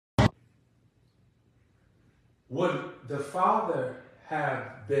Would the Father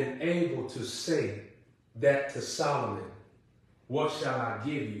have been able to say that to Solomon, what shall I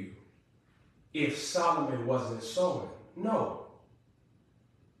give you, if Solomon wasn't sowing? No.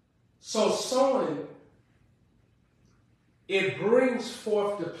 So sowing, it brings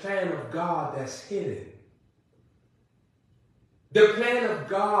forth the plan of God that's hidden. The plan of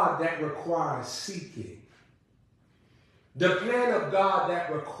God that requires seeking. The plan of God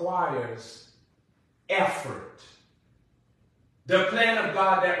that requires effort. The plan of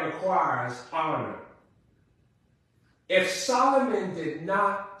God that requires honor. If Solomon did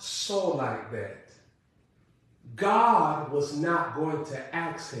not sow like that, God was not going to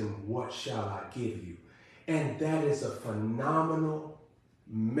ask him, what shall I give you? And that is a phenomenal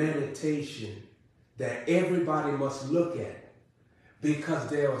meditation that everybody must look at, because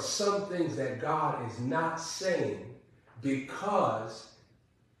there are some things that God is not saying because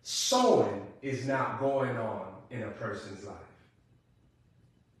sowing is not going on in a person's life.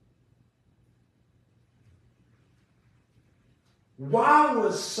 Why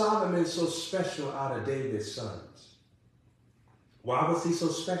was Solomon so special out of David's sons? Why was he so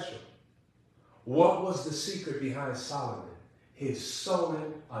special? What was the secret behind Solomon? His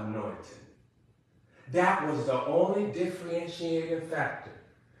sowing anointing. That was the only differentiating factor.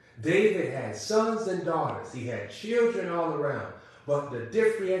 David had sons and daughters. He had children all around. But the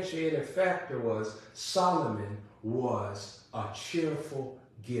differentiating factor was Solomon was a cheerful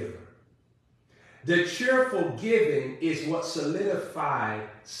giver. The cheerful giving is what solidified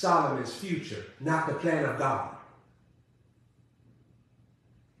Solomon's future, not the plan of God.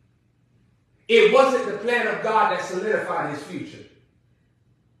 It wasn't the plan of God that solidified his future.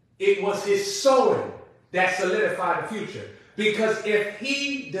 It was his sowing that solidified the future. Because if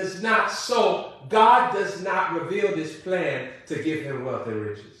he does not sow, God does not reveal this plan to give him wealth and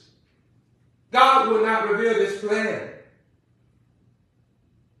riches. God will not reveal this plan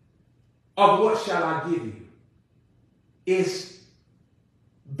of what shall I give you. It's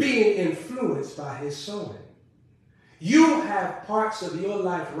being influenced by his sowing. You have parts of your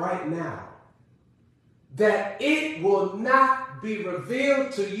life right now that it will not be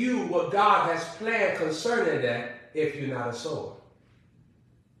revealed to you what God has planned concerning that if you're not a sower.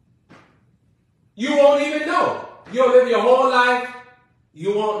 You won't even know. You'll live your whole life,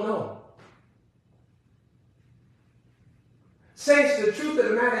 you won't know. Saints, the truth of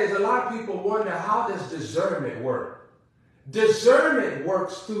the matter is a lot of people wonder, how does discernment work? Discernment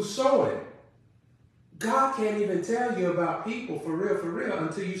works through sowing. God can't even tell you about people for real,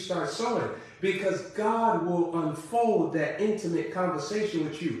 until you start sowing. Because God will unfold that intimate conversation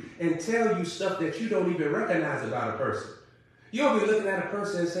with you and tell you stuff that you don't even recognize about a person. You'll be looking at a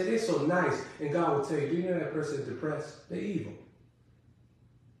person and say, they're so nice. And God will tell you, do you know that person is depressed? They're evil.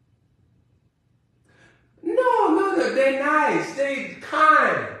 No, they're nice. They're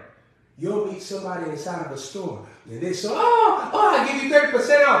kind. You'll meet somebody inside of a store and they say, I give you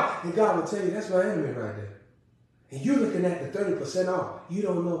 30% off. And God will tell you, that's my enemy right there. And you're looking at the 30% off. You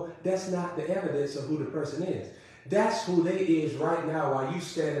don't know, that's not the evidence of who the person is. That's who they is right now while you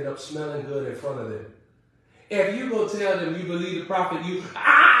standing up smelling good in front of them. If you go tell them you believe the prophet, you,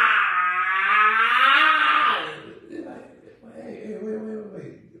 they're like, hey,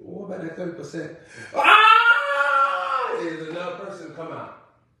 wait. What about that 30%? There's another person come out.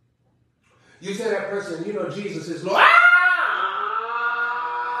 You tell that person, you know Jesus is Lord.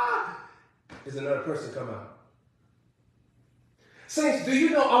 There's another person come out. Saints, do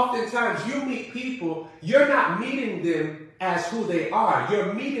you know oftentimes you meet people, you're not meeting them as who they are.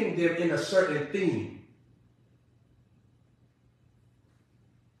 You're meeting them in a certain theme.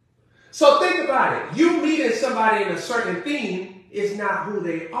 So think about it. You meeting somebody in a certain theme is not who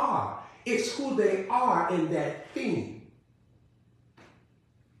they are. It's who they are in that theme.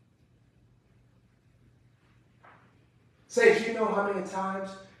 Saints, you know how many times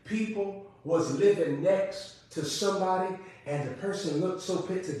people was living next to somebody and the person looked so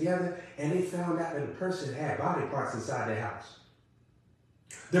put together and they found out that the person had body parts inside their house.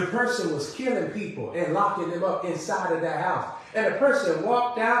 The person was killing people and locking them up inside of their house. And the person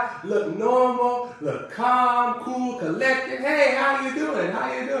walked out, looked normal, looked calm, cool, collected. Hey, how you doing?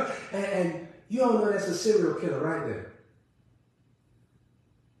 How you doing? And you don't know that's a serial killer right there.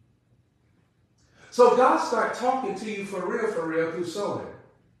 So God started talking to you for real through sowing.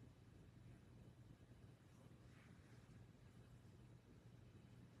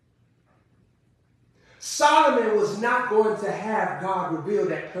 Solomon was not going to have God reveal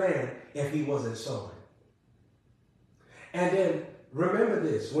that plan if he wasn't sowing. And then remember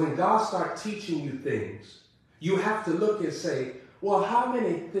this, when God starts teaching you things, you have to look and say, well, how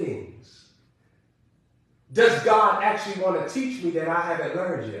many things Does God actually want to teach me that I haven't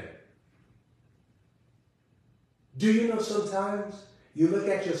learned yet? Do you know sometimes you look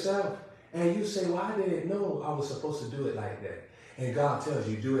at yourself and you say, well, I didn't know I was supposed to do it like that. And God tells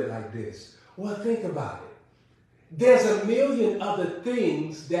you, do it like this. Well, think about it. There's a million other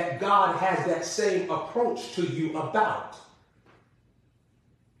things that God has that same approach to you about.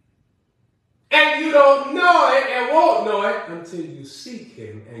 And you don't know it and won't know it until you seek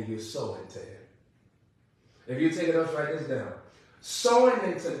him and you sow into him. If you take it up, write this down. Sowing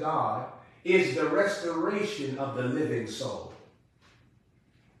into God is the restoration of the living soul.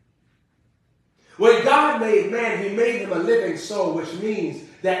 When God made man, he made him a living soul, which means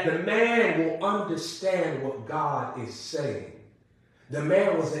that the man will understand what God is saying. The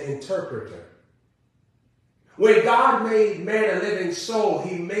man was an interpreter. When God made man a living soul,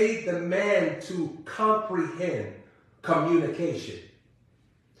 he made the man to comprehend communication.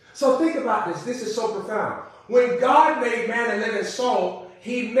 So think about this. This is so profound. When God made man a living soul,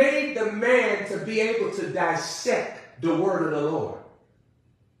 he made the man to be able to dissect the word of the Lord.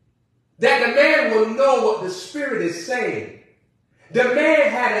 That the man will know what the Spirit is saying. The man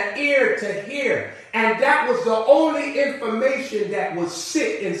had an ear to hear, and that was the only information that would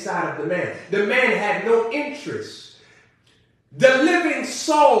sit inside of the man. The man had no interest. The living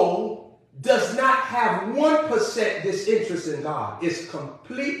soul does not have 1% disinterest in God. It's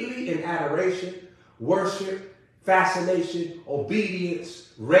completely in adoration, worship, fascination,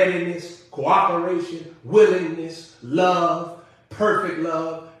 obedience, readiness, cooperation, willingness, love, perfect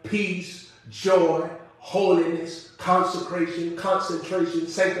love, peace, joy, holiness, consecration, concentration,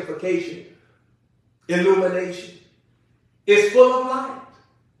 sanctification, illumination. It's full of light.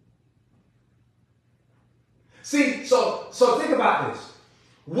 See, so think about this.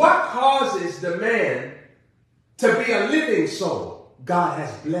 What causes the man to be a living soul? God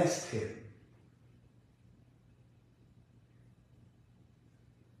has blessed him.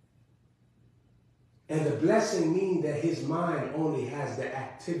 And the blessing means that his mind only has the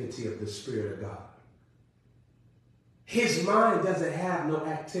activity of the Spirit of God. His mind doesn't have no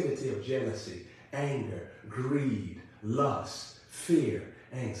activity of jealousy, anger, greed, lust, fear,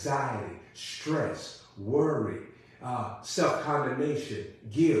 anxiety, stress, worry, self-condemnation,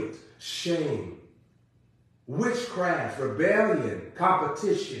 guilt, shame, witchcraft, rebellion,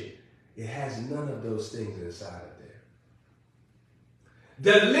 competition. It has none of those things inside of there.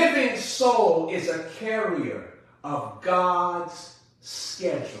 The living soul is a carrier of God's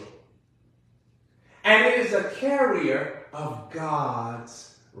schedule. And it is a carrier of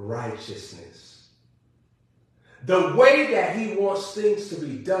God's righteousness. The way that he wants things to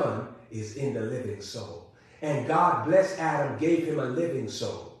be done is in the living soul. And God blessed Adam, gave him a living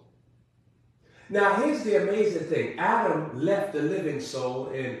soul. Now here's the amazing thing. Adam left the living soul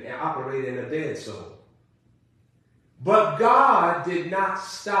and operated in a dead soul. But God did not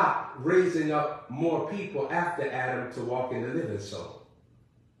stop raising up more people after Adam to walk in the living soul.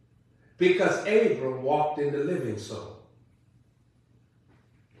 Because Abram walked in the living soul.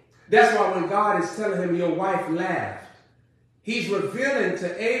 That's why when God is telling him, your wife laughed, he's revealing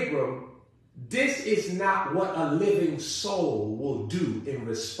to Abram, this is not what a living soul will do in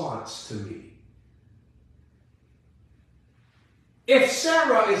response to me. If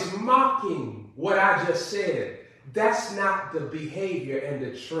Sarah is mocking what I just said, that's not the behavior and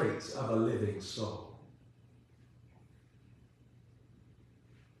the traits of a living soul.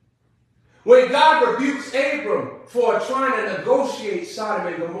 When God rebukes Abram for trying to negotiate Sodom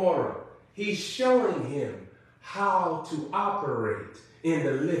and Gomorrah, he's showing him how to operate in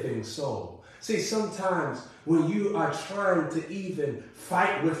the living soul. See, sometimes when you are trying to even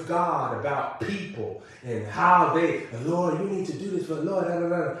fight with God about people and how they, Lord, you need to do this for the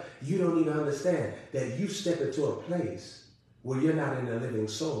Lord, you don't even understand that you step into a place where you're not in the living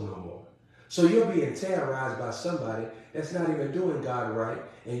soul no more. So you're being terrorized by somebody that's not even doing God right,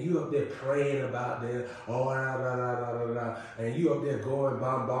 and you up there praying about them, and you up there going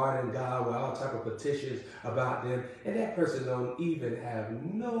bombarding God with all type of petitions about them, and that person don't even have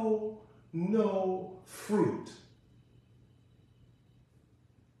no fruit.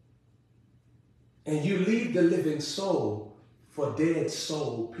 And you leave the living soul for dead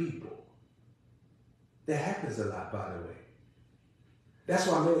soul people. That happens a lot, by the way. That's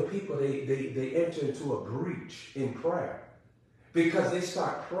why many people, they enter into a breach in prayer. Because they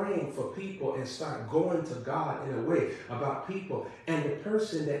start praying for people and start going to God in a way about people. And the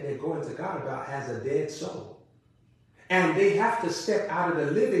person that they're going to God about has a dead soul. And they have to step out of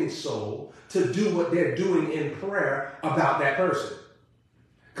the living soul to do what they're doing in prayer about that person.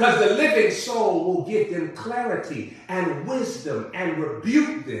 Because the living soul will give them clarity and wisdom and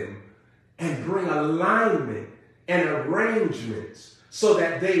rebuke them and bring alignment and arrangements so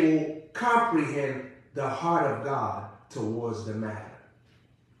that they will comprehend the heart of God towards the matter.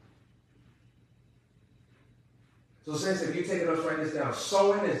 So saints, if you take it, let's write this down.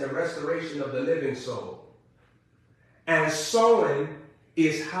 Sowing is the restoration of the living soul. And sowing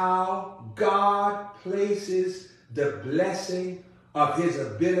is how God places the blessing of his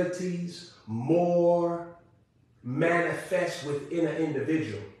abilities more manifest within an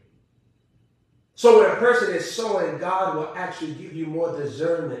individual. So when a person is sowing, God will actually give you more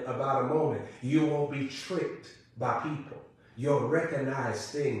discernment about a moment. You won't be tricked by people. You'll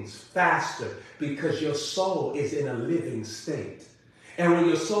recognize things faster because your soul is in a living state. And when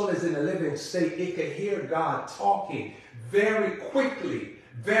your soul is in a living state, it can hear God talking very quickly,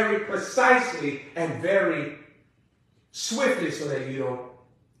 very precisely, and very swiftly so that you don't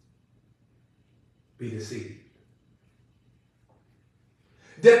be deceived.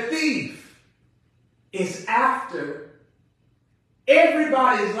 The thief is after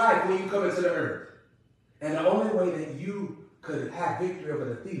everybody's life when you come into the earth. And the only way that you could have victory over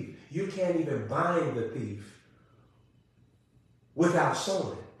the thief, you can't even bind the thief without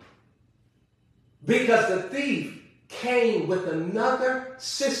sowing. Because the thief came with another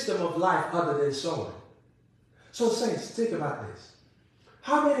system of life other than sowing. So saints, think about this.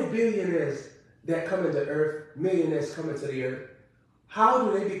 How many billionaires that come into earth, millionaires come into the earth, how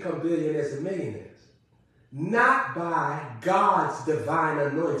do they become billionaires and millionaires? Not by God's divine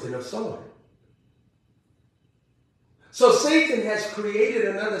anointing of sowing. So Satan has created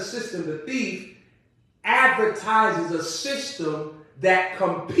another system. The thief advertises a system that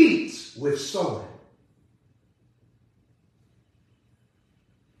competes with sowing.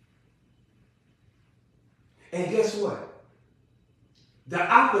 And guess what? The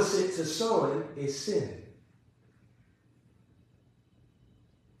opposite to sowing is sinning.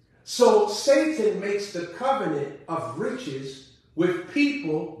 So Satan makes the covenant of riches with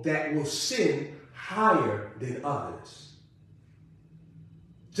people that will sin higher than others.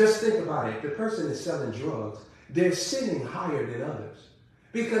 Just think about it. If the person is selling drugs, they're sinning higher than others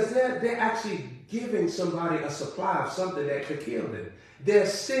because they're actually giving somebody a supply of something that could kill them. They're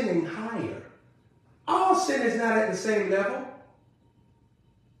sinning higher. All sin is not at the same level.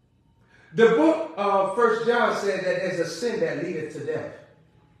 The book of 1 John said that there's a sin that leadeth to death.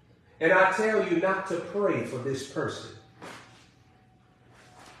 And I tell you not to pray for this person.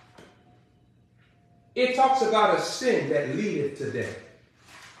 It talks about a sin that leadeth to death.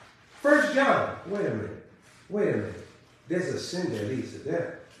 1 John, wait a minute. There's a sin that leads to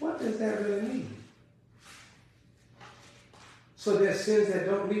death. What does that really mean? So there's sins that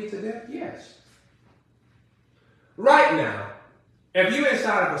don't lead to death? Yes. Right now, if you're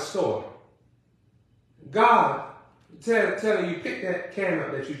inside of a store, God telling you pick that can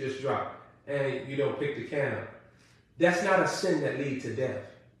up that you just dropped, and you don't pick the can up, that's not a sin that leads to death.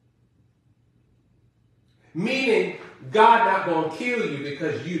 Meaning, God not going to kill you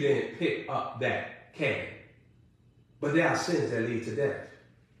because you didn't pick up that can. But there are sins that lead to death.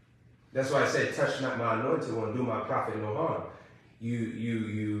 That's why I said, touch not my anointed one, do my prophet no harm.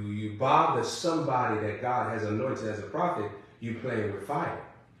 You bother somebody that God has anointed as a prophet, you playing with fire.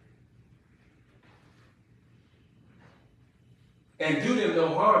 And do them no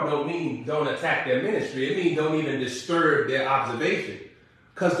harm don't mean don't attack their ministry. It means don't even disturb their observation.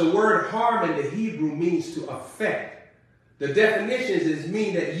 Because the word harm in the Hebrew means to affect. The definitions is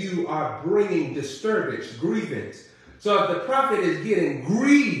mean that you are bringing disturbance, grievance. So if the prophet is getting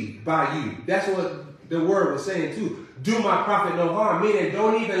grieved by you, that's what the word was saying too. Do my prophet no harm, meaning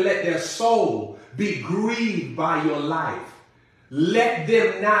don't even let their soul be grieved by your life. Let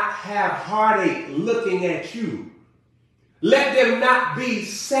them not have heartache looking at you. Let them not be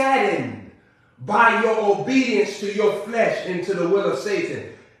saddened by your obedience to your flesh and to the will of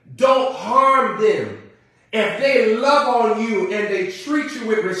Satan. Don't harm them. If they love on you and they treat you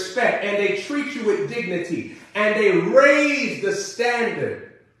with respect and they treat you with dignity and they raise the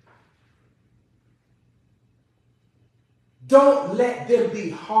standard, don't let them be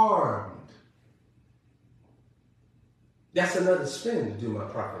harmed. That's another spin to do my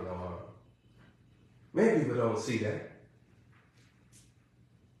prophet no harm. Many people don't see that.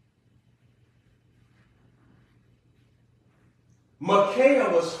 Micaiah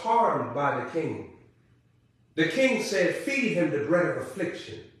was harmed by the king. The king said, feed him the bread of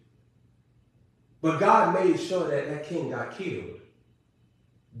affliction. But God made sure that that king got killed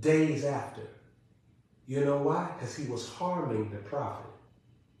days after. You know why? Because he was harming the prophet.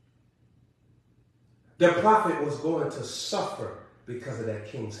 The prophet was going to suffer because of that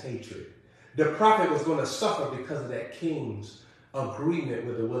king's hatred. The prophet was going to suffer because of that king's agreement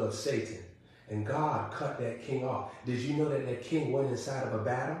with the will of Satan. And God cut that king off. Did you know that that king went inside of a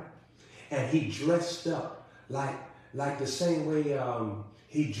battle? And he dressed up like the same way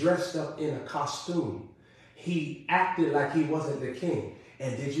he dressed up in a costume. He acted like he wasn't the king.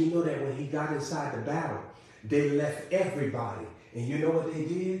 And did you know that when he got inside the battle, they left everybody. And you know what they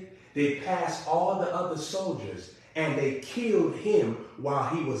did? They passed all the other soldiers and they killed him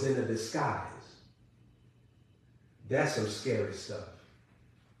while he was in a disguise. That's some scary stuff.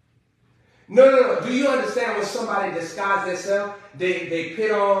 No. Do you understand when somebody disguises themselves? They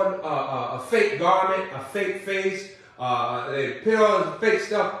put on a fake garment, a fake face. They put on fake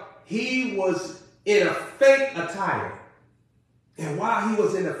stuff. He was in a fake attire. And while he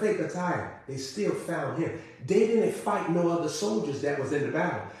was in a fake attire, they still found him. They didn't fight no other soldiers that was in the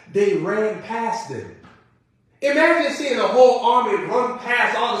battle. They ran past them. Imagine seeing a whole army run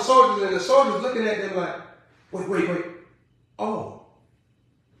past all the soldiers and the soldiers looking at them like, wait. Oh.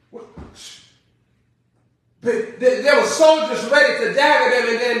 What? There were soldiers ready to dagger them,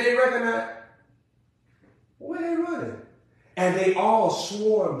 and then they recognized, where they running? And they all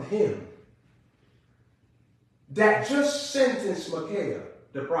swarmed him. That just sentenced Micaiah,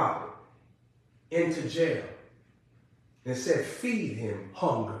 the prophet, into jail and said, feed him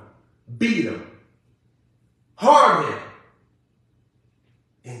hunger, beat him, harm him.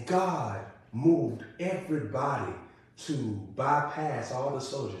 And God moved everybody to bypass all the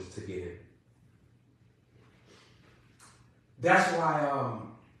soldiers to get him. That's why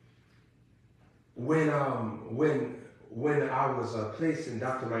when I was placed in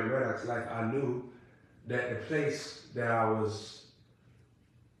Dr. Mike Murdoch's life, I knew that the place that I was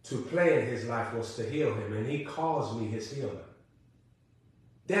to play in his life was to heal him, and he calls me his healer.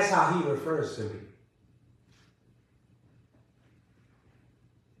 That's how he refers to me.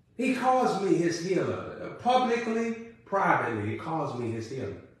 He calls me his healer. Publicly, privately, he calls me his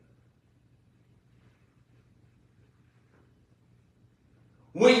healer.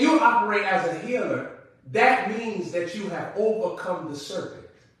 When you operate as a healer, that means that you have overcome the serpent.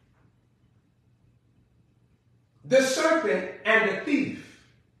 The serpent and the thief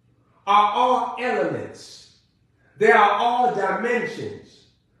are all elements. They are all dimensions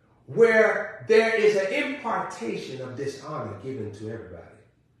where there is an impartation of dishonor given to everybody.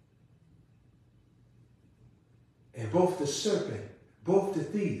 And both the serpent, both the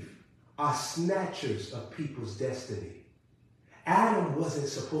thief are snatchers of people's destiny. Adam wasn't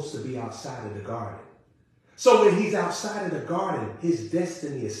supposed to be outside of the garden. So when he's outside of the garden, his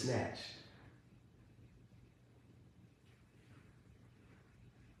destiny is snatched.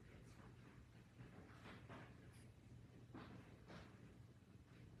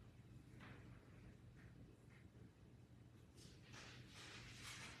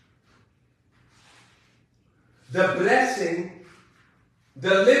 The blessing,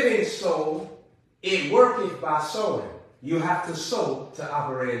 the living soul, it worketh by sowing. You have to sow to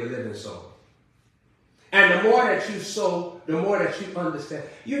operate in the living soul. And the more that you sow, the more that you understand.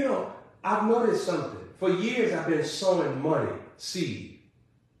 You know, I've noticed something. For years, I've been sowing money, seed,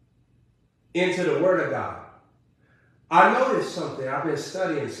 into the Word of God. I noticed something. I've been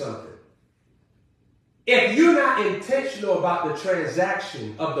studying something. If you're not intentional about the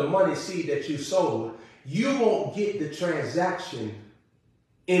transaction of the money seed that you sowed, you won't get the transaction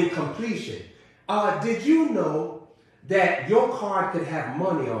in completion. Did you know that your card could have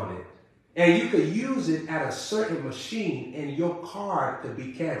money on it and you could use it at a certain machine and your card could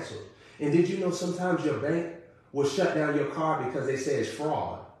be canceled? And did you know sometimes your bank will shut down your card because they say it's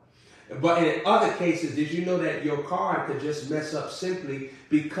fraud? But in other cases, did you know that your card could just mess up simply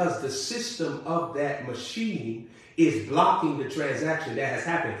because the system of that machine is blocking the transaction that has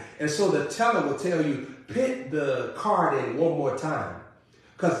happened? And so the teller will tell you, put the card in one more time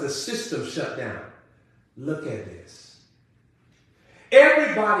because the system shut down. Look at this.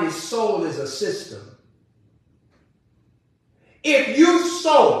 Everybody's soul is a system. If you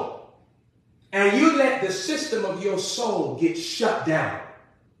sow and you let the system of your soul get shut down,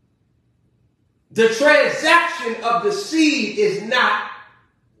 the transaction of the seed is not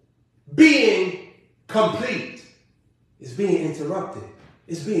being complete. It's being interrupted.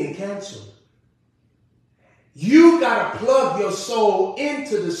 It's being canceled. You got to plug your soul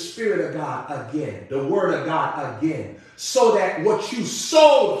into the Spirit of God again, the Word of God again, so that what you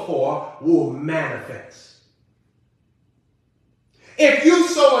sold for will manifest. If you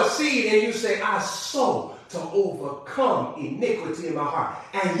sow a seed and you say, I sow to overcome iniquity in my heart,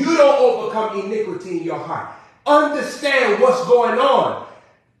 and you don't overcome iniquity in your heart, understand what's going on.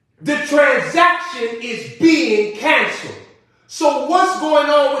 The transaction is being canceled. So what's going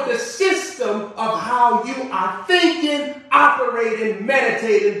on with the system of how you are thinking, operating,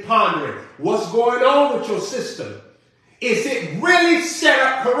 meditating, pondering? What's going on with your system? Is it really set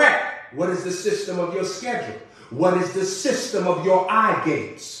up correct? What is the system of your schedule? What is the system of your eye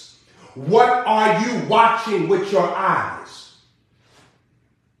gates? What are you watching with your eyes?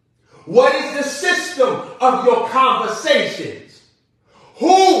 What is the system of your conversations?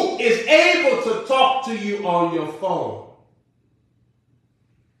 Who is able to talk to you on your phone?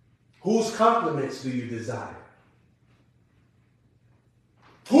 Whose compliments do you desire?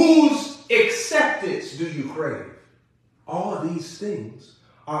 Whose acceptance do you crave? All of these things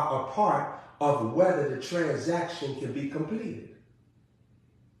are a part of whether the transaction can be completed.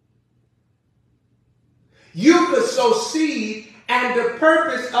 You could sow seed, and the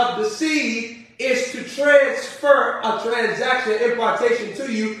purpose of the seed is to transfer a transaction, impartation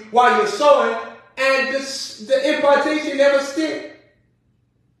to you while you're sowing, and the impartation never sticks.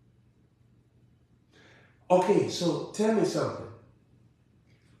 Okay, so tell me something.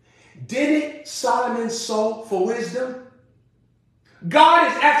 Didn't Solomon sow for wisdom?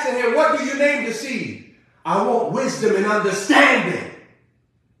 God is asking him, what do you name the seed? I want wisdom and understanding.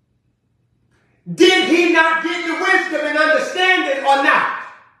 Did he not get the wisdom and understanding or not?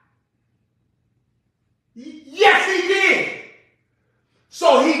 Yes, he did.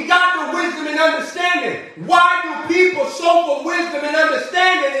 So he got the wisdom and understanding. Why do people sow for wisdom and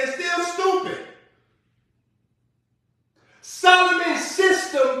understanding and still stupid? Solomon's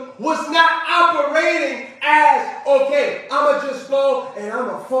system was not operating as, okay, I'm going to just go and I'm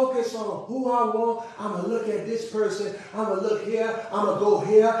going to focus on who I want. I'm going to look at this person. I'm going to look here. I'm going to go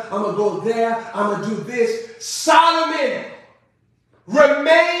here. I'm going to go there. I'm going to do this. Solomon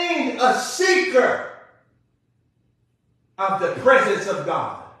remained a seeker of the presence of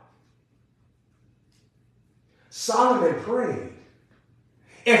God. Solomon prayed.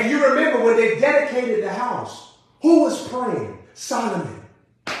 If you remember when they dedicated the house, who was praying? Solomon.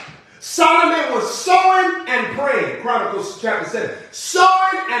 Solomon was sowing and praying. Chronicles chapter 7.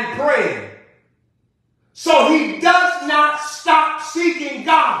 Sowing and praying. So he does not stop seeking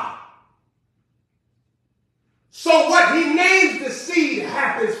God. So what he names the seed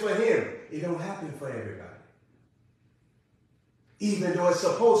happens for him. It don't happen for everybody. Even though it's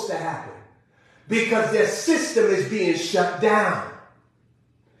supposed to happen. Because their system is being shut down.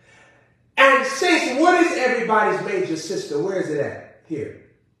 And saints, what is everybody's major system? Where is it at? Here.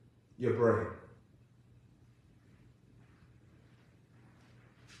 Your brain.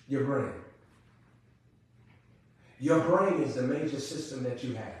 Your brain. Your brain is the major system that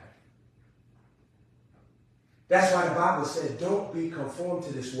you have. That's why the Bible said, don't be conformed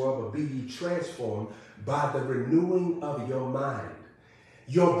to this world, but be ye transformed by the renewing of your mind.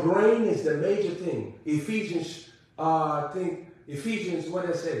 Your brain is the major thing. Ephesians, what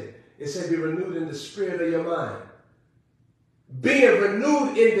did it say? It said, be renewed in the spirit of your mind. Being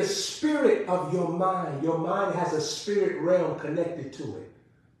renewed in the spirit of your mind. Your mind has a spirit realm connected to it.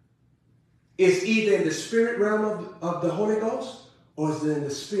 It's either in the spirit realm of the Holy Ghost, or it's in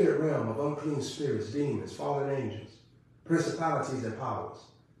the spirit realm of unclean spirits, demons, fallen angels, principalities, and powers.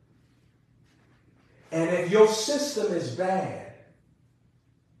 And if your system is bad,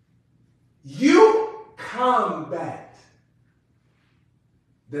 you combat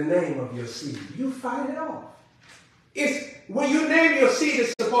the name of your seed. You fight it off. It's when you name your seed,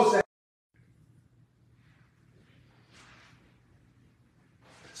 it's supposed to happen.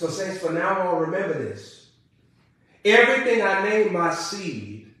 So saints, for now on, remember this. Everything I name my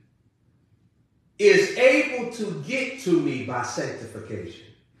seed is able to get to me by sanctification.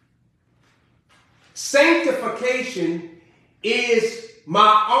 Sanctification is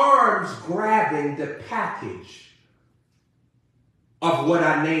my arms grabbing the package of what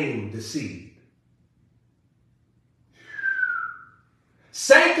I named the seed.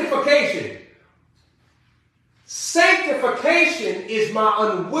 Sanctification. Sanctification is my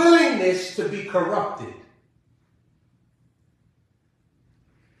unwillingness to be corrupted.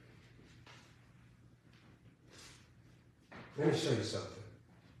 Let me show you something.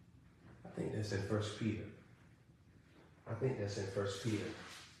 I think that's in 1 Peter. I think that's in 1 Peter.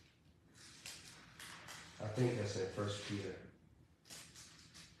 I think that's in 1 Peter.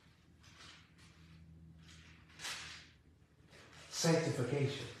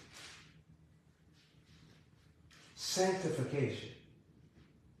 Sanctification. Sanctification.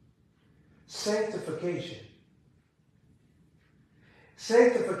 Sanctification.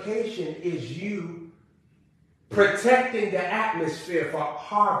 Sanctification is you protecting the atmosphere for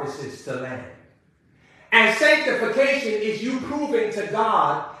harvests to land. And sanctification is you proving to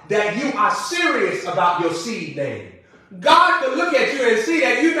God that you are serious about your seed name. God can look at you and see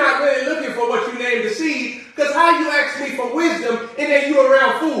that you're not really looking for what you named the seed, because how you ask me for wisdom and then you're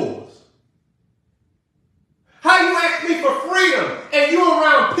around fools? How you ask me for freedom and you're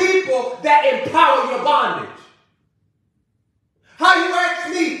around people that empower your bondage? How you ask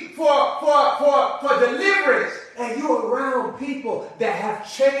me for deliverance and you're around people that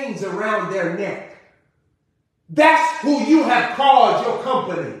have chains around their neck? That's who you have called your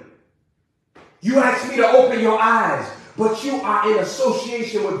company. You ask me to open your eyes, but you are in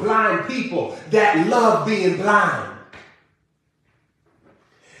association with blind people that love being blind.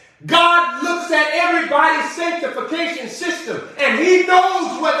 God looks at everybody's sanctification system, and he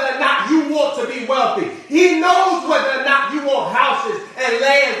knows whether or not you want to be wealthy. He knows whether or not you want houses and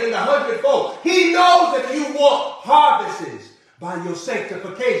lands in the hundredfold. He knows if you want harvests by your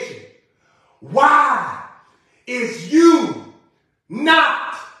sanctification. Why is you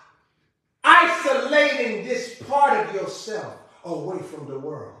not isolating this part of yourself away from the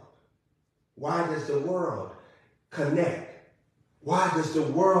world? Why does the world connect? Why does the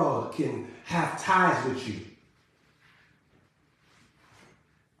world can have ties with you?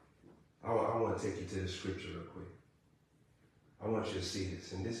 I want to take you to the scripture real quick. I want you to see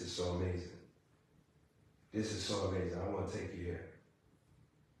this, and this is so amazing. This is so amazing. I want to take you here.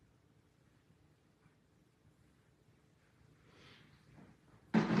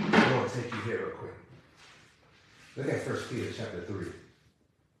 I want to take you here real quick. Look at 1 Peter chapter 3.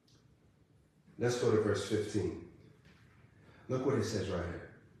 Let's go to verse 15. Look what it says right here.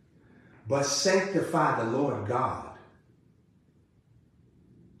 But sanctify the Lord God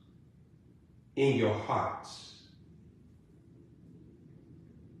in your hearts.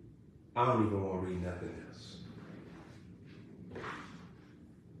 I don't even want to read nothing else.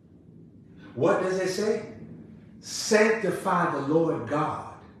 What does it say? Sanctify the Lord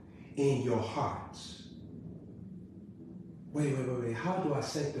God in your hearts. Wait. How do I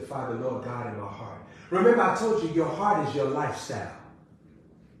sanctify the Lord God in my heart? Remember, I told you your heart is your lifestyle.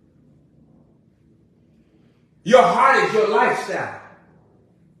 Your heart is your lifestyle.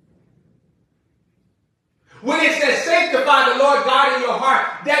 When it says sanctify the Lord God in your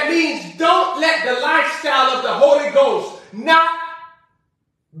heart, that means don't let the lifestyle of the Holy Ghost not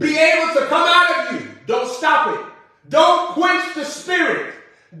be able to come out of you. Don't stop it. Don't quench the Spirit.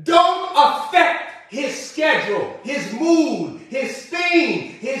 Don't affect his schedule, his mood, his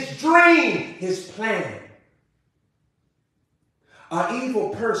theme, his dream, his plan. An evil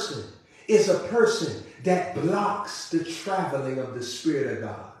person is a person that blocks the traveling of the Spirit of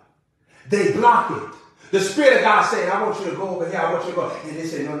God. They block it. The Spirit of God saying, I want you to go over here, I want you to go. And they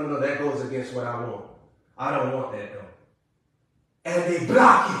say, no, that goes against what I want. I don't want that though. And they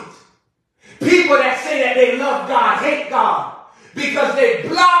block it. People that say that they love God hate God because they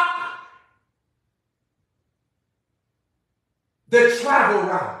block the travel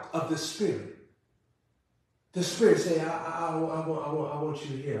route of the Spirit. The Spirit say, I want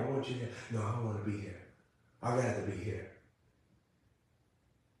you here. I want you here. No, I don't want to be here. I'd rather be here.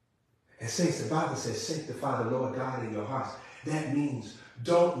 And saints, the Bible says, sanctify the Lord God in your hearts. That means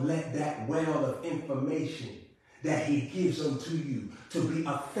don't let that well of information that he gives unto you to be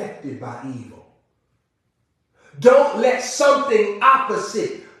affected by evil. Don't let something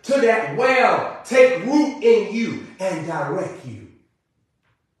opposite to that well take root in you and direct you.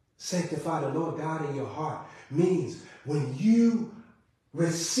 Sanctify the Lord God in your heart means when you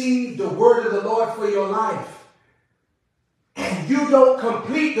receive the word of the Lord for your life and you don't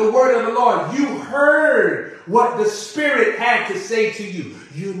complete the word of the Lord, you heard what the Spirit had to say to you.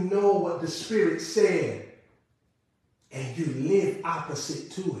 You know what the Spirit said and you live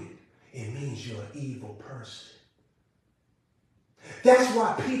opposite to it. It means you're an evil person. That's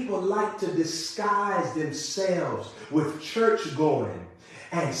why people like to disguise themselves with church going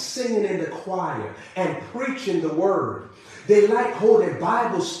and singing in the choir and preaching the word. They like holding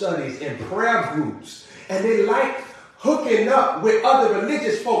Bible studies and prayer groups. And they like hooking up with other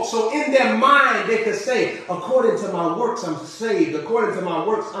religious folks. So in their mind, they can say, according to my works, I'm saved. According to my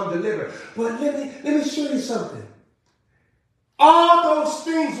works, I'm delivered. But let me show you something. All those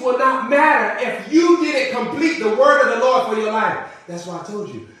things will not matter if you didn't complete the word of the Lord for your life. That's why I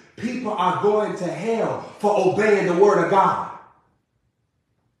told you, people are going to hell for obeying the word of God.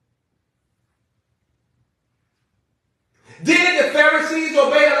 Didn't the Pharisees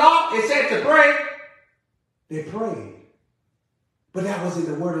obey the law? It said to pray. They prayed. But that wasn't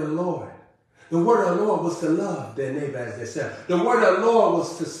the word of the Lord. The word of the Lord was to love their neighbor as themselves. The word of the Lord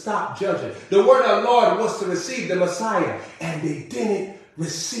was to stop judging. The word of the Lord was to receive the Messiah. And they didn't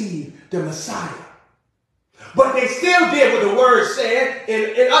receive the Messiah. But they still did what the word said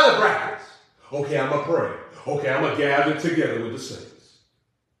in other brackets. Okay, I'm going to pray. Okay, I'm going to gather together with the saints.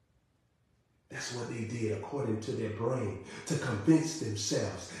 That's what they did according to their brain, to convince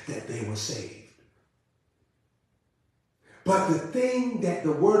themselves that they were saved. But the thing that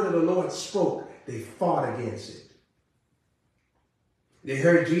the word of the Lord spoke, they fought against it. They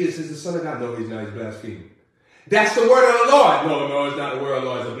heard Jesus is the Son of God. No, he's not. He's blaspheming. That's the word of the Lord. No, it's not the word of the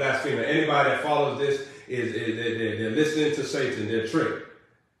Lord. It's a blasphemer. Anybody that follows this, they're listening to Satan. They're tricked.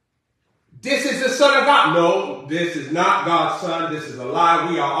 This is the Son of God. No, this is not God's Son. This is a lie.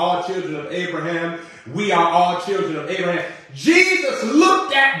 We are all children of Abraham. We are all children of Abraham. Jesus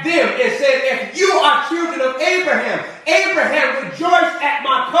looked at them and said, if you are children of Abraham, Abraham rejoiced at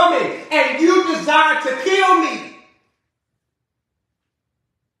my coming, and you desire to kill me.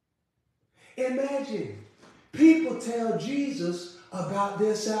 Imagine, people tell Jesus about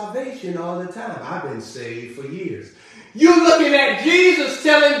their salvation all the time. I've been saved for years. You're looking at Jesus,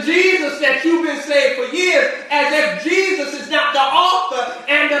 telling Jesus that you've been saved for years, as if Jesus is not the author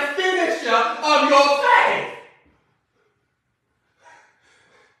and the finisher of your faith.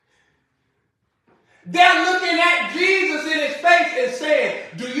 They're looking at Jesus in his face and saying,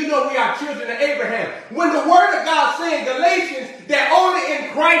 do you know we are children of Abraham? When the word of God says in Galatians that only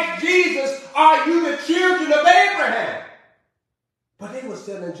in Christ Jesus are you the children of Abraham. But they was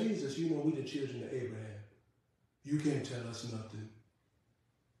telling Jesus, you know, we the children of Abraham. You can't tell us nothing.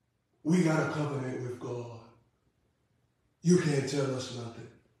 We got a covenant with God. You can't tell us nothing.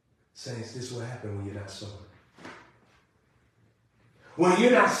 Saints, this is what happens when you're not sowing. When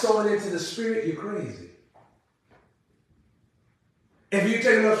you're not sowing into the Spirit, you're crazy. If you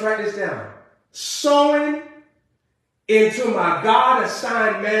take notes, write this down. Sowing into my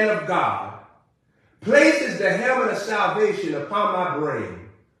God-assigned man of God places the helmet of salvation upon my brain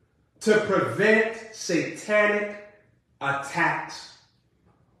to prevent satanic attacks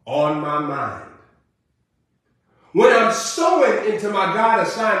on my mind. When I'm sowing into my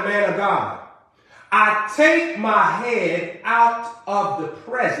God-assigned man of God, I take my head out of the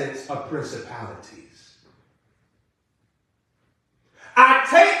presence of principalities. I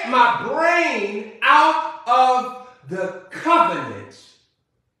take my brain out of the covenants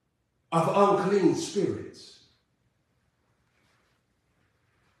of unclean spirits.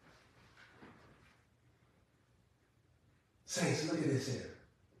 Saints, look at this here.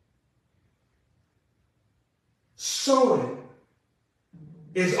 Sowing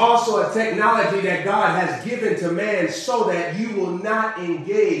is also a technology that God has given to man so that you will not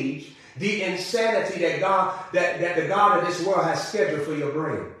engage the insanity that the God of this world has scheduled for your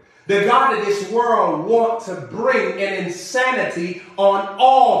brain. The God of this world wants to bring an insanity on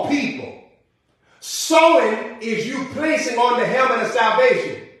all people. Sowing is you placing on the helmet of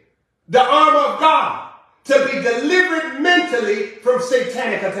salvation, the armor of God, to be delivered mentally from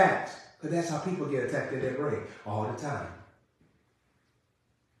satanic attacks. Because that's how people get attacked in their brain all the time.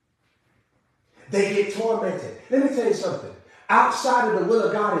 They get tormented. Let me tell you something. Outside of the will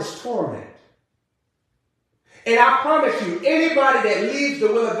of God is torment. And I promise you, anybody that leaves the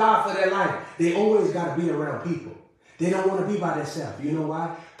will of God for their life, they always got to be around people. They don't want to be by themselves. You know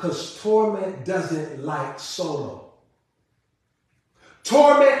why? Because torment doesn't like solo.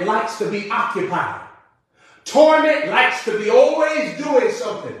 Torment likes to be occupied. Torment likes to be always doing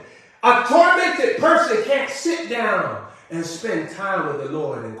something. A tormented person can't sit down and spend time with the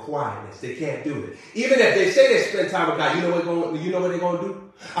Lord in quietness. They can't do it. Even if they say they spend time with God, you know what they're going to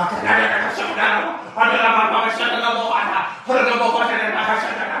do? That's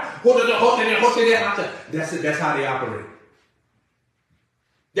how they operate.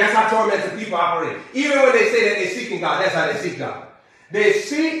 That's how tormented people operate. Even when they say that they're seeking God, that's how they seek God. They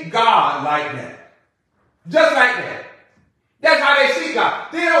seek God like that. Just like that. That's how they seek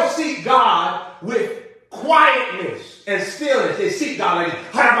God. They don't seek God with quietness and stillness. They seek God like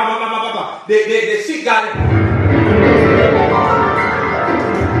that. They seek God like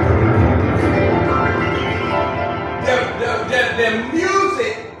the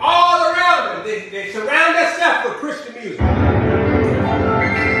music all around them. They surround themselves with Christian music.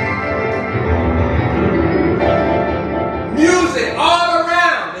 Music all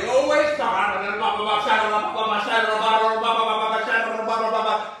around. They always talk.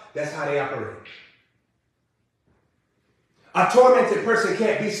 That's how they operate. A tormented person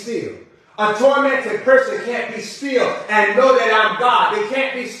can't be still. A tormented person can't be still and know that I'm God. They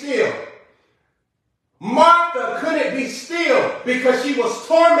can't be still. Martha couldn't be still because she was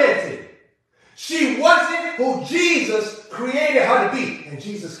tormented. She wasn't who Jesus created her to be. And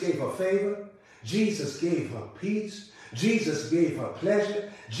Jesus gave her favor. Jesus gave her peace. Jesus gave her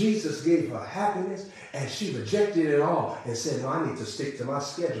pleasure. Jesus gave her happiness. And she rejected it all and said, no, I need to stick to my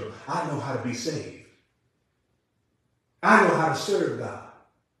schedule. I know how to be saved. I know how to serve God.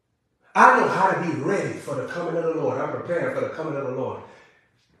 I know how to be ready for the coming of the Lord. I'm preparing for the coming of the Lord.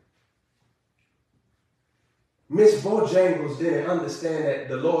 Miss Bojangles didn't understand that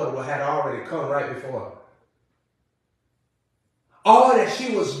the Lord had already come right before her. All that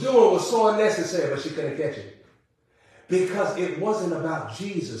she was doing was so unnecessary, but she couldn't catch it. Because it wasn't about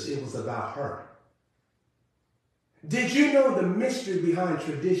Jesus, it was about her. Did you know the mystery behind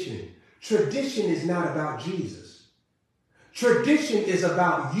tradition? Tradition is not about Jesus. Tradition is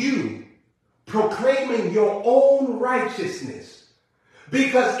about you proclaiming your own righteousness.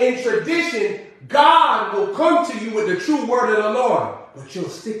 Because in tradition, God will come to you with the true word of the Lord. But you'll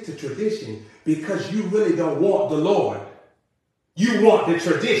stick to tradition because you really don't want the Lord. You want the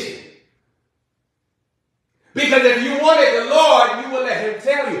tradition. Because if you wanted the Lord, you would let him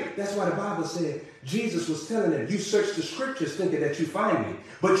tell you. That's why the Bible said Jesus was telling them, you search the scriptures thinking that you find me.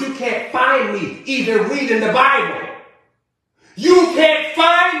 But you can't find me even reading the Bible. You can't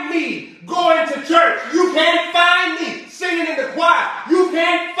find me going to church. You can't find me singing in the choir. You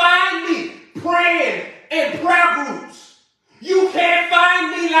can't find me praying in prayer groups. You can't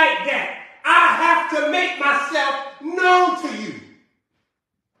find me like that. I have to make myself known to you.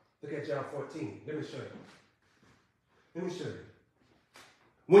 Look at John 14. Let me show you. Let me show you.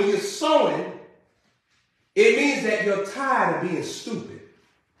 When you're sowing, it means that you're tired of being stupid.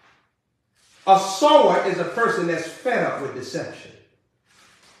 A sower is a person that's fed up with deception.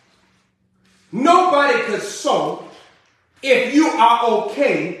 Nobody could sow if you are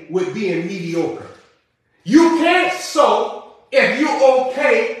okay with being mediocre. You can't sow if you're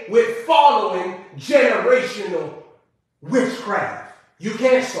okay with following generational witchcraft. You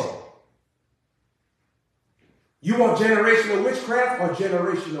can't sow. You want generational witchcraft or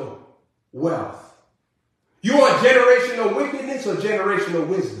generational wealth? You want generational wickedness or generational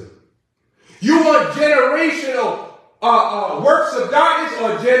wisdom? You want generational works of darkness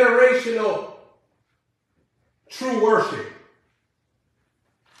or generational true worship?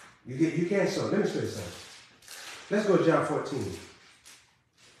 You can't sow. Let me show you something. Let's go to John 14.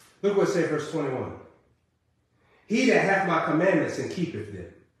 Look what it says, verse 21. He that hath my commandments and keepeth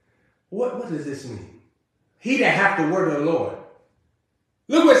them. What does this mean? He that hath the word of the Lord.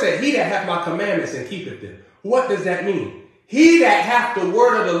 Look what it says. He that hath my commandments and keepeth them. What does that mean? He that hath the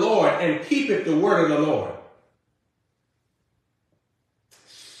word of the Lord and keepeth the word of the Lord.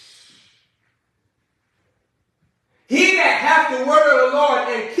 He that hath the word of the Lord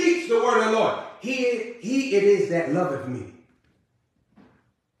and keeps the word of the Lord. He it is that loveth me.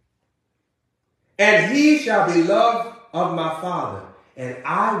 And he shall be loved of my Father, and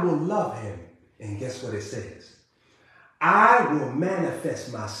I will love him. And guess what it says? I will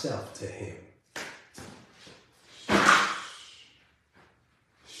manifest myself to him.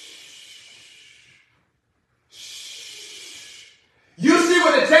 You see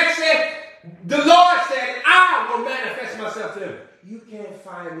what the text said? The Lord said, I will manifest myself to him. You can't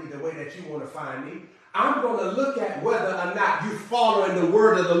find me the way that you want to find me. I'm going to look at whether or not you're following the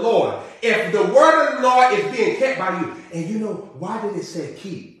word of the Lord. If the word of the Lord is being kept by you. And you know, why did it say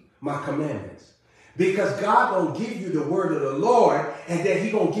keep my commandments? Because God going to give you the word of the Lord, and then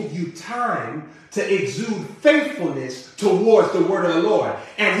he going to give you time to exude faithfulness towards the word of the Lord.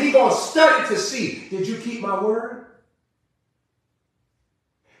 And he going to study to see, did you keep my word?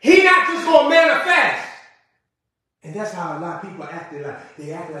 He not just going to manifest. And that's how a lot of people acted like.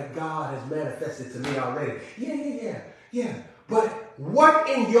 They act like God has manifested to me already. Yeah. But what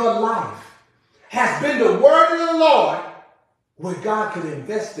in your life has been the word of the Lord where God could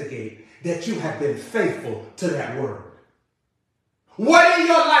investigate that you have been faithful to that word? What in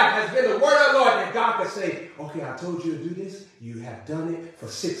your life has been the word of the Lord that God could say, okay, I told you to do this. You have done it for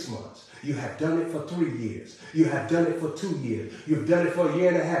 6 months. You have done it for 3 years. You have done it for 2 years. You've done it for a year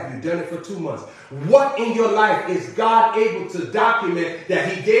and a half. You've done it for 2 months. What in your life is God able to document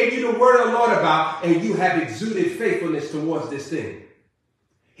that he gave you the word of the Lord about, and you have exuded faithfulness towards this thing?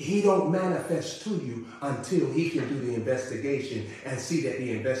 He don't manifest to you until he can do the investigation and see that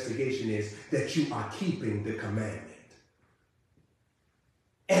the investigation is that you are keeping the commandment.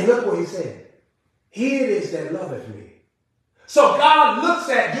 And look what he said. He it is that loveth me. So God looks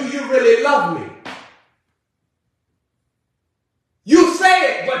at, do you really love me? You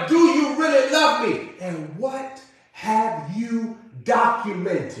say it, but do you really love me? And what have you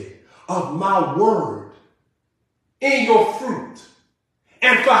documented of my word in your fruit?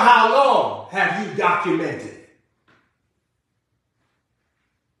 And for how long have you documented?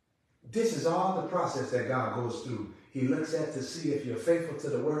 This is all the process that God goes through. He looks at to see if you're faithful to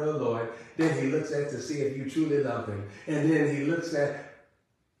the word of the Lord. Then he looks at to see if you truly love him. And then he looks at,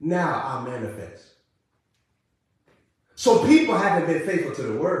 now I'll manifest. So people haven't been faithful to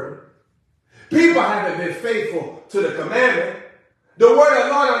the word. People haven't been faithful to the commandment. The word of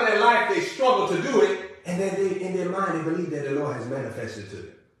the Lord on their life, they struggle to do it. And then in their mind, they believe that the Lord has manifested to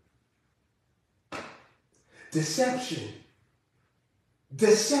them. Deception.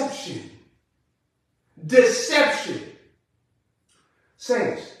 Deception. Deception.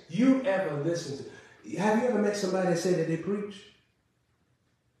 Saints, have you ever met somebody that said that they preach?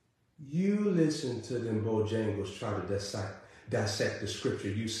 You listen to them Bojangles try to dissect the scripture.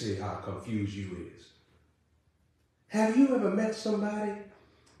 You see how confused you is. Have you ever met somebody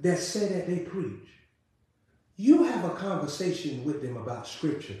that said that they preach? You have a conversation with them about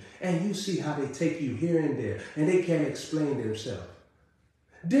scripture, and you see how they take you here and there, and they can't explain themselves.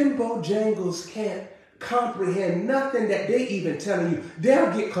 Them Bojangles can't comprehend nothing that they even telling you.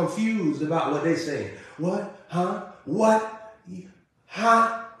 They'll get confused about what they're saying. What? Huh? What?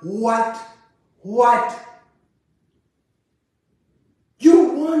 Huh? What? You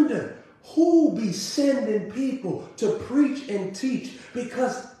wonder who be sending people to preach and teach,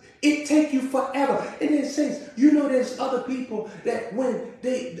 because it take you forever. And then says, you know, there's other people that when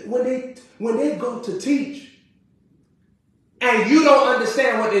they go to teach and you don't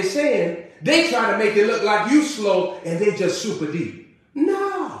understand what they're saying, they try to make it look like you slow and they just super deep.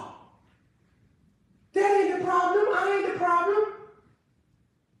 No. That ain't the problem. I ain't the problem.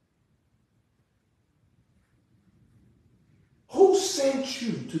 Who sent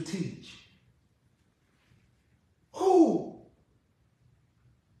you to teach? Who?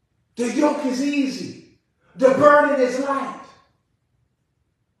 The yoke is easy. The burden is light.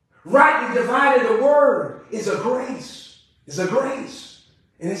 Rightly dividing the word is a grace. It's a grace.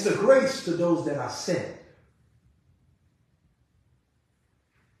 And it's a grace to those that are sent.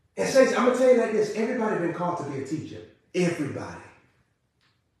 And saints, I'm going to tell you like this. Everybody been called to be a teacher. Everybody.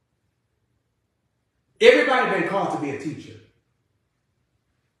 Everybody been called to be a teacher.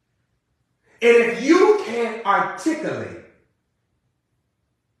 And if you can't articulate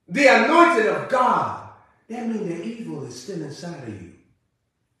the anointing of God, that means the evil is still inside of you.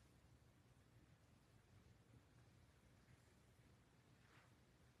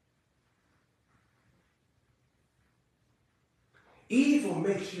 Evil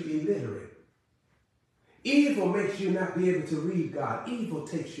makes you illiterate. Evil makes you not be able to read God. Evil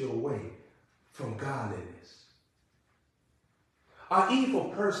takes you away from godliness. An evil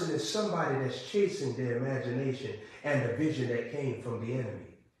person is somebody that's chasing their imagination and the vision that came from the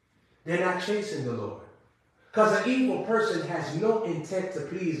enemy. They're not chasing the Lord. Because an evil person has no intent to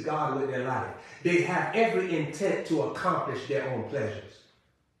please God with their life. They have every intent to accomplish their own pleasures.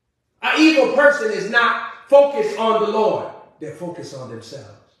 An evil person is not focused on the Lord. They're focused on themselves.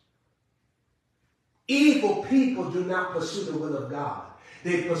 Evil people do not pursue the will of God.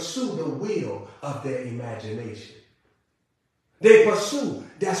 They pursue the will of their imagination. They pursue,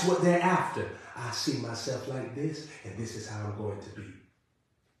 that's what they're after. I see myself like this, and this is how I'm going to be.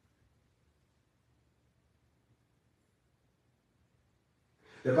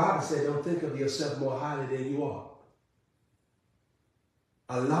 The Bible said, don't think of yourself more highly than you are.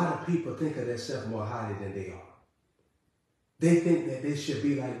 A lot of people think of themselves more highly than they are. They think that they should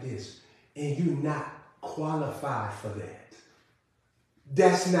be like this, and you're not qualified for that.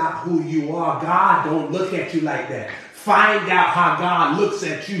 That's not who you are. God don't look at you like that. Find out how God looks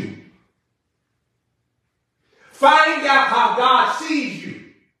at you. Find out how God sees you.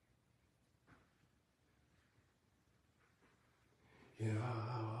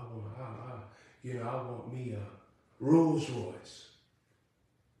 I want me a Rolls Royce.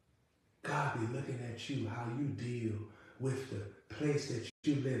 God be looking at you, how you deal with the place that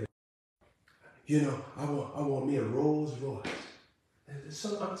you live in. I want me a Rolls Royce.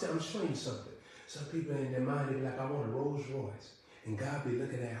 So I'm showing you something. Some people in their mind, they be like, I want a Rolls Royce. And God be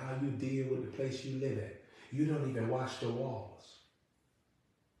looking at how you deal with the place you live at. You don't even wash the walls.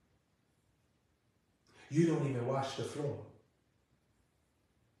 You don't even wash the floor.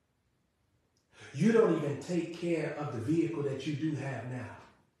 You don't even take care of the vehicle that you do have now.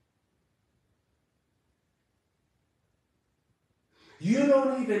 You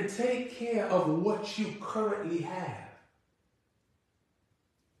don't even take care of what you currently have.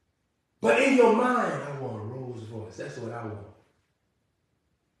 But in your mind, I want a Rolls Royce. That's what I want.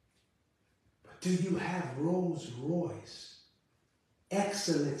 But do you have Rolls Royce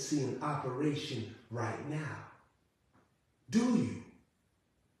excellency in operation right now? Do you?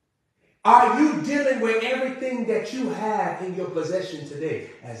 Are you dealing with everything that you have in your possession today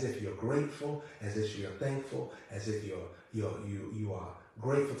as if you're grateful, as if you're thankful, as if you are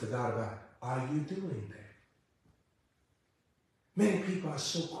grateful to God about it? Are you doing that? Many people are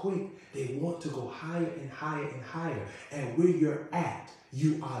so quick, they want to go higher and higher and higher. And where you're at,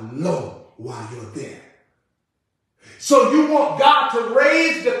 you are low while you're there. So you want God to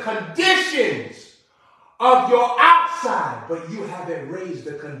raise the conditions of your outside, but you haven't raised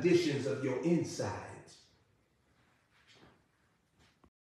the conditions of your inside.